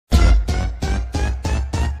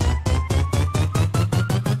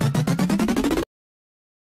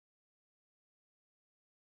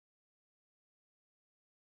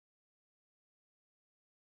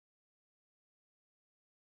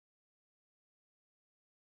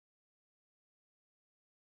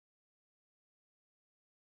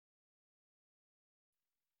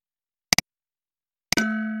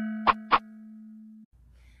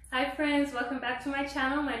Hi friends, welcome back to my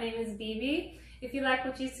channel. My name is BB. If you like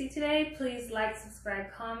what you see today, please like,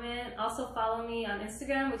 subscribe, comment. Also follow me on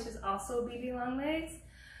Instagram, which is also BBLongLegs.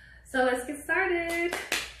 So let's get started.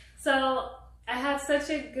 So I had such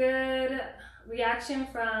a good reaction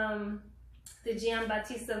from the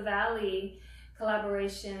Giambattista Valli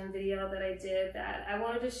collaboration video that I did that I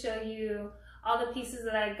wanted to show you all the pieces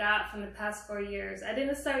that I got from the past 4 years. I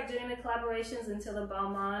didn't start doing the collaborations until the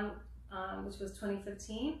Balmain, which was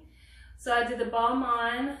 2015. So I did the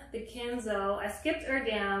Balmain, the Kenzo. I skipped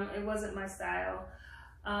Erdam, it wasn't my style.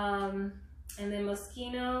 And then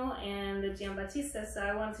Moschino and the Giambattista. So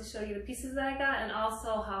I wanted to show you the pieces that I got and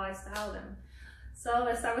also how I styled them. So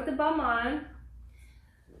let's start with the Balmain.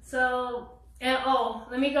 So, and oh,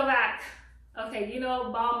 let me go back. Okay, you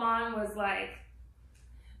know, Balmain was like,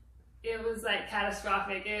 it was like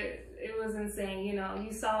catastrophic. It was insane. You know,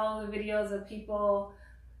 you saw the videos of people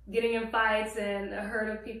getting in fights and a herd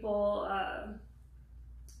of people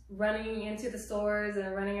running into the stores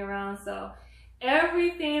and running around. So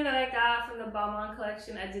everything that I got from the Balmain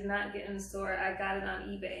collection, I did not get in the store. I got it on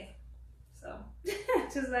eBay. So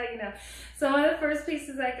just let you know. So one of the first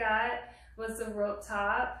pieces I got was the rope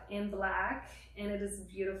top in black, and it is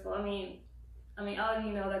beautiful. I mean, all of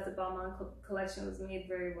you know that the Balmain collection was made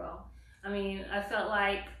very well. I mean, I felt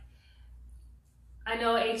like, I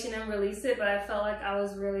know H&M released it, but I felt like I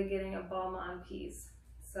was really getting a Balmain piece.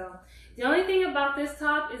 So the only thing about this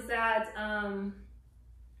top is that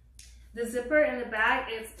the zipper in the back,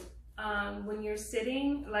 it's when you're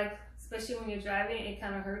sitting, like especially when you're driving, it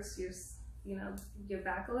kind of hurts your, your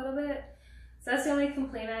back a little bit. So that's the only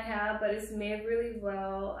complaint I have, but it's made really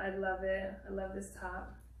well. I love it. I love this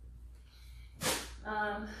top.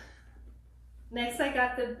 Next I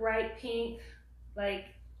got the bright pink, like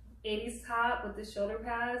 80s top with the shoulder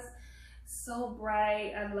pads. So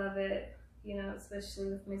bright, I love it,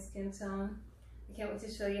 especially with my skin tone. I can't wait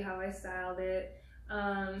to show you how I styled it.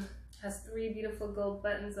 Has 3 beautiful gold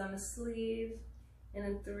buttons on the sleeve and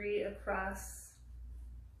then 3 across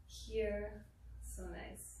here. So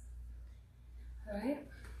nice. All right.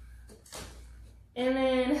 And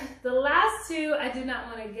then the last 2 I did not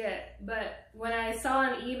want to get, but when I saw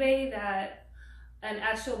on eBay that an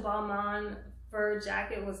actual Balmain fur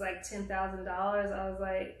jacket was like $10,000, I was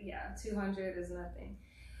like, yeah, 200 is nothing.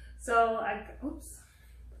 So oops,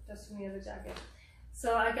 just from the other jacket.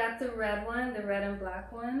 So I got the red one, the red and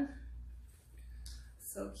black one.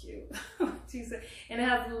 So cute. And it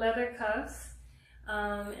has leather cuffs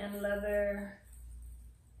and leather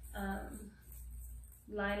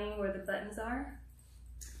lining where the buttons are.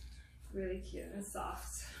 Really cute and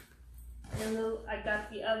soft. And I got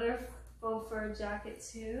the other faux fur jacket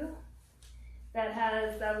too.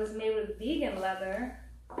 That was made with vegan leather,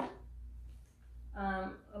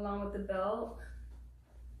 along with the belt.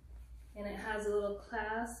 And it has a little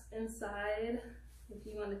clasp inside, if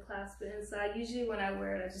you want to clasp it inside. Usually when I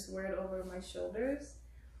wear it, I just wear it over my shoulders.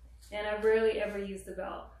 And I rarely ever use the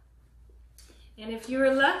belt. And if you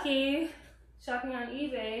were lucky, shopping on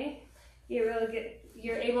eBay, you're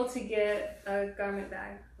able to get a garment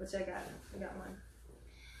bag, which I got one.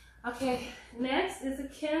 Okay, next is a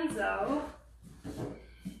Kenzo.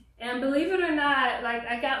 And believe it or not, like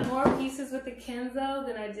I got more pieces with the Kenzo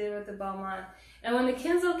than I did with the Balmain. And when the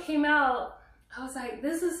Kenzo came out, I was like,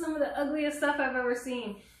 this is some of the ugliest stuff I've ever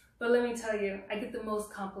seen. But let me tell you, I get the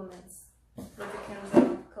most compliments with the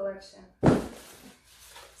Kenzo collection.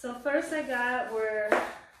 So first I got were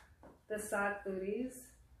the sock booties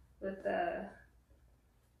with the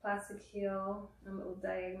plastic heel and little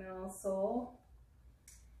diagonal sole.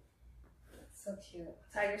 So cute.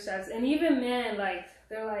 Tiger stripes. And even men, like,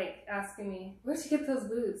 they're like asking me, where'd you get those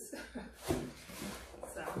boots?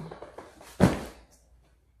 So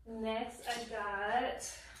next I got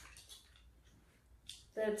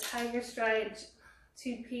the tiger stripe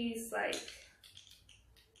 2-piece, like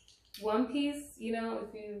 1-piece,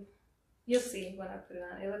 if you'll see when I put it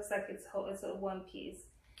on. It looks like it's a 1-piece.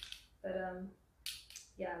 But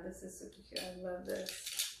yeah, this is super cute. I love this.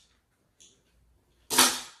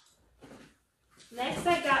 Next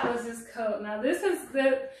I got was this coat. Now this is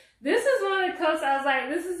one of the coats I was like,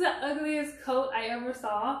 this is the ugliest coat I ever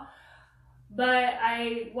saw. But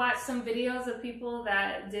I watched some videos of people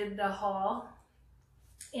that did the haul,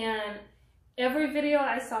 and every video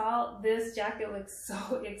I saw, this jacket looks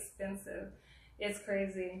so expensive. It's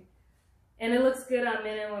crazy. And it looks good on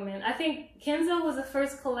men and women. I think Kenzo was the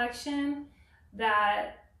first collection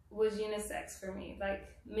that was unisex for me. Like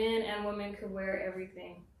men and women could wear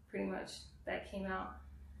everything pretty much that came out.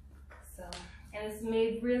 So, and it's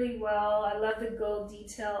made really well. I love the gold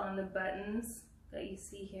detail on the buttons that you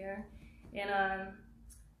see here. And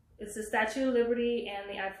It's the Statue of Liberty and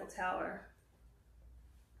the Eiffel Tower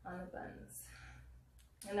on the buttons.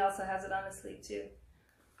 And it also has it on the sleeve too.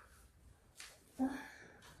 And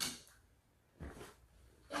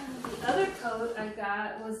the other coat I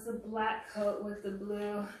got was the black coat with the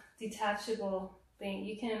blue detachable thing.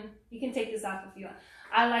 You can take this off if you want.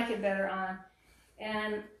 I like it better on.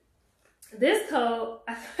 And this coat,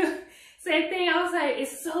 same thing. I was like,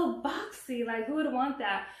 it's so boxy. Like, who would want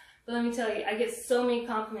that? But let me tell you, I get so many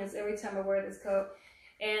compliments every time I wear this coat.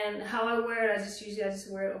 And how I wear it, I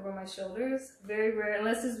just wear it over my shoulders. Very rare,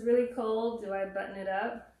 unless it's really cold, do I button it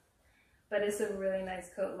up. But it's a really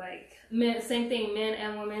nice coat. Like, men, same thing, men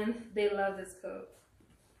and women, they love this coat.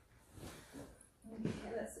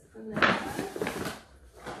 Okay, that's it from that.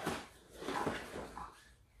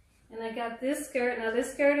 And I got this skirt. Now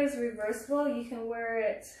this skirt is reversible. You can wear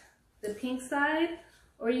it the pink side,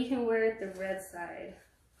 or you can wear it the red side.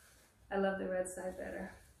 I love the red side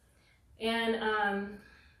better. And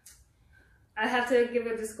I have to give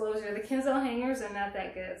a disclosure. The Kenzo hangers are not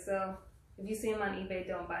that good. So if you see them on eBay,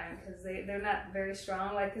 don't buy them because they're not very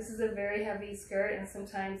strong. Like, this is a very heavy skirt and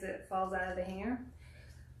sometimes it falls out of the hanger.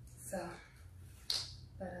 So,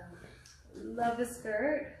 but love the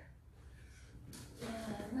skirt.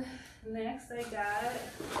 And next I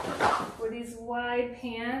got were these wide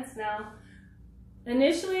pants. Now,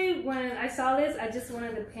 initially when I saw this, I just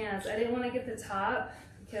wanted the pants. I didn't want to get the top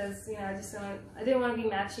because, you know, I didn't want to be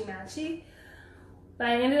matchy-matchy. But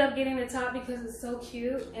I ended up getting the top because it's so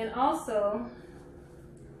cute. And also,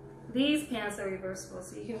 these pants are reversible.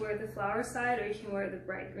 So you can wear the flower side or you can wear the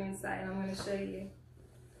bright green side. And I'm going to show you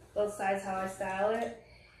both sides how I style it.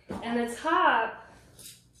 And the top,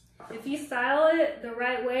 if you style it the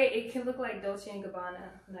right way, it can look like Dolce & Gabbana.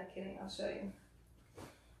 I'm not kidding, I'll show you.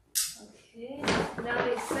 Okay, now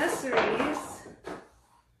the accessories.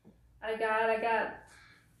 I got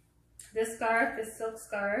this scarf, this silk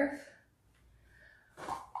scarf.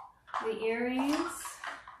 The earrings.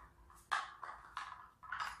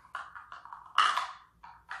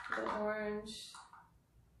 The orange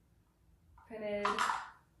printed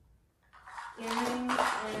earrings,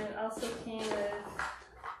 and it also came with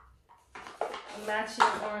a matching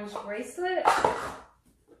orange bracelet,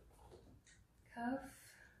 cuff,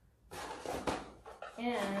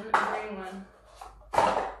 and a green one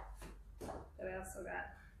that I also got.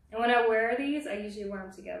 And when I wear these, I usually wear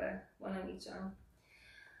them together, one on each arm.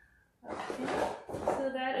 Okay, so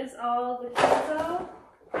that is all the Kenzo.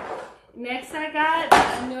 Next I got,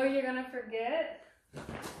 I know you're gonna forget,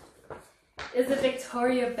 is the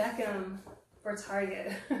Victoria Beckham for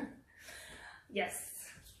Target. Yes.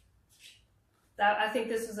 I think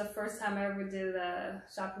this was the first time I ever did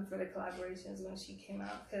shopping for the collaborations when she came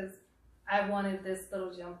out, because I wanted this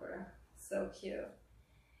little jumper. So cute.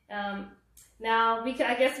 Now, I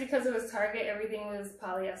guess because it was Target, everything was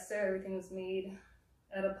polyester, everything was made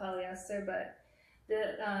out of polyester, but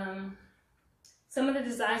some of the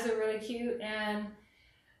designs are really cute. And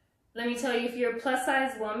let me tell you, if you're a plus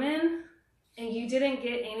size woman and you didn't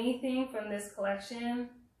get anything from this collection,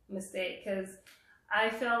 mistake, because I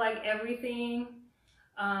felt like everything,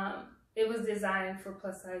 it was designed for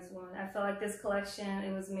plus size women. I felt like this collection,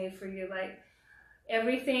 it was made for you. Like,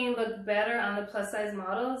 everything looked better on the plus size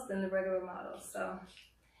models than the regular models. So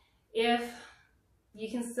if you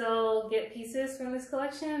can still get pieces from this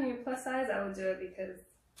collection and you're plus size, I would do it because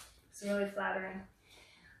it's really flattering.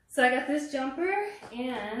 So I got this jumper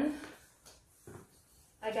and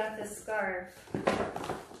I got this scarf.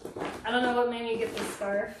 I don't know what made me get this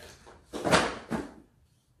scarf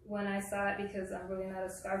when I saw it, because I'm really not a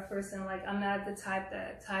scarf person. Like, I'm not the type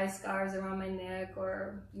that ties scarves around my neck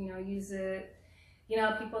or, you know, use it. You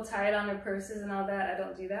know, people tie it on their purses and all that. I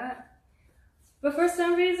don't do that. But for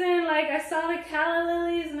some reason, like, I saw the calla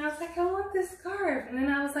lilies and I was like, I want this scarf. And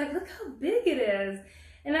then I was like, look how big it is.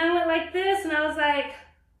 And I went like this and I was like,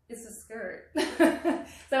 it's a skirt.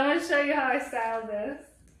 So I'm gonna show you how I styled this.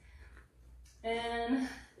 And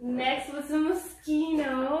next was a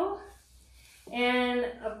Moschino. And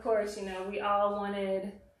of course, you know, we all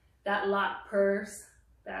wanted that lock purse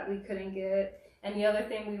that we couldn't get. And the other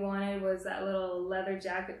thing we wanted was that little leather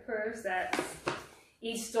jacket purse that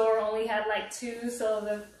each store only had like 2, so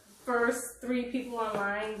the first 3 people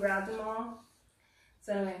online grabbed them all.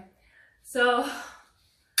 So anyway, so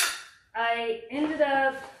I ended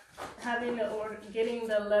up getting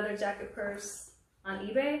the leather jacket purse on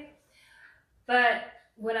eBay. But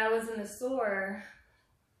when I was in the store,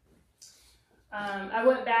 I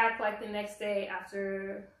went back like the next day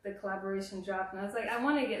after the collaboration dropped, and I was like, I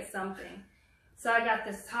want to get something. So I got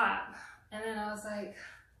this top, and then I was like,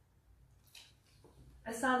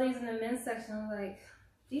 I saw these in the men's section. I was like,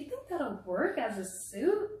 do you think that'll work as a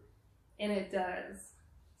suit? And it does.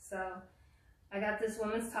 So I got this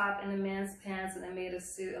woman's top and a man's pants, and I made a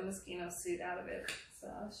suit, a Moschino suit out of it. So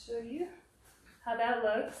I'll show you how that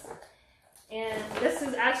looks. And this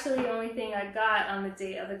is actually the only thing I got on the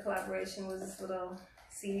date of the collaboration, was this little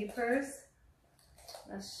CD purse.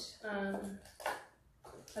 I was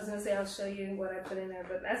gonna say I'll show you what I put in there,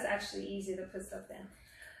 but that's actually easy to put stuff in.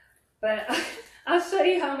 But I'll show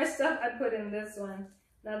you how much stuff I put in this one.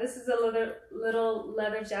 Now this is a little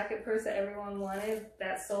leather jacket purse that everyone wanted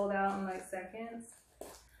that sold out in like seconds.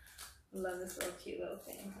 Love this little cute little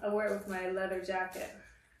thing. I wear it with my leather jacket.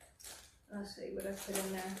 I'll show you what I put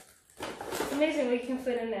in there. It's amazing what you can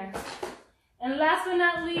put in there. And last but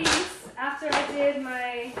not least, after I did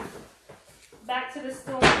my back to the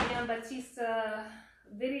store Giambattista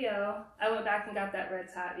video, I went back and got that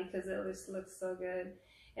red top because it just looks so good.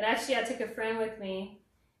 And actually I took a friend with me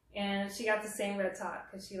and she got the same red top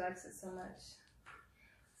because she likes it so much.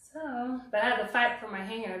 So, but I had to fight for my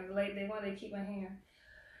hanger. They wanted to keep my hanger.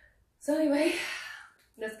 So anyway,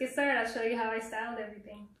 let's get started. I'll show you how I styled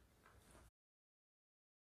everything.